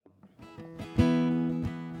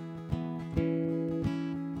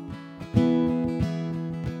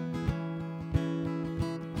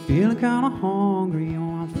Feeling kinda hungry,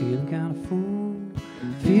 oh, I'm feeling kinda full.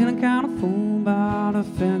 Feeling kinda full by the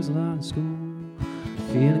things I learned in school.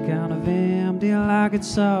 Feeling kind of empty, like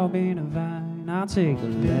it's all been a vine. I'll take the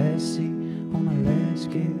last seat on the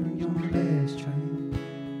last carriage on the last train.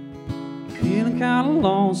 Feeling kind of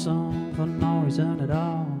lonesome for no reason at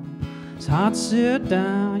all. It's hard to sit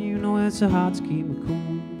down, you know it's so hard to keep me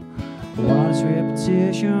cool. What is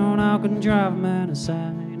repetition? I couldn't drive a man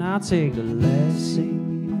insane. I'll take the last seat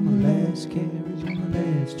on the last carriage on the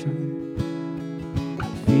last train.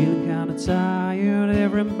 Feeling kind of tired,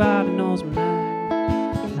 everybody knows my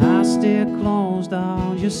name. I stay closed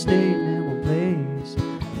down, just staying in one place.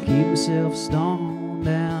 Keep myself stoned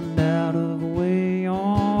and out of the way.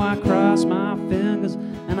 Oh, I cross my fingers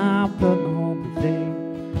and I put my hope in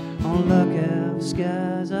faith. Oh, look how the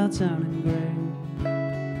skies are turning gray.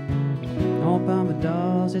 Open the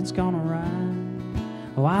doors, it's gonna rain.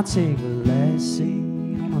 Oh, I'll take the last seat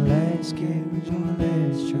on the last carriage on the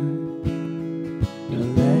last train. The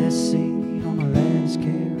last seat on the last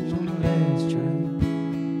carriage on the last train.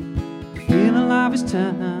 Feeling life is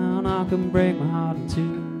town, I can break my heart in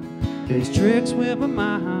two. There's tricks with my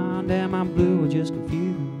mind and my blue are just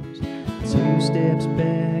confused. 2 steps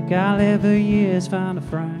back, I'll let the years find the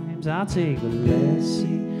frames. I'll take the last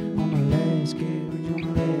seat on the last carriage on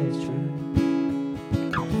the last train.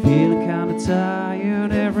 Feeling kinda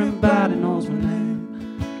tired, everybody knows my name.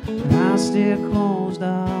 And I stay closed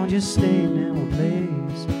down, just staying in one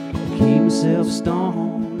place. Keep myself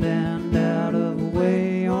stoned and out of the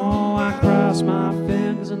way. Oh, I cross my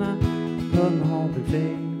fingers and I put my hope in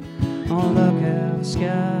faith. Oh, look how the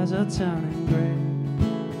skies are turning gray.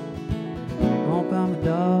 Open the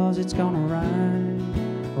doors, it's gonna rain.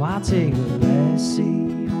 Oh, I'll take the last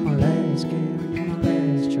seat on the last carriage on the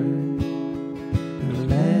last train.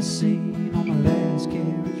 The last seat on the last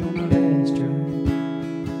carriage on the last train.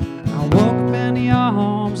 I woke up in the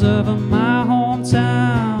arms of my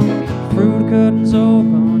hometown. Through the curtains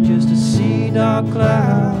open just to see dark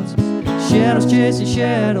clouds. Shadows chasing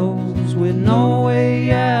shadows with no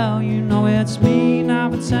way out. You know it's me,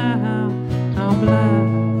 not the town. I'm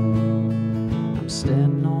blind. I'm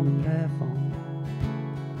standing on the platform.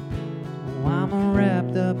 Oh, I'm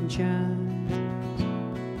wrapped up in chains.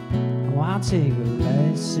 Oh, I'll take the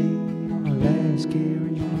last seat on the last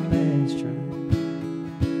carriage on the last train.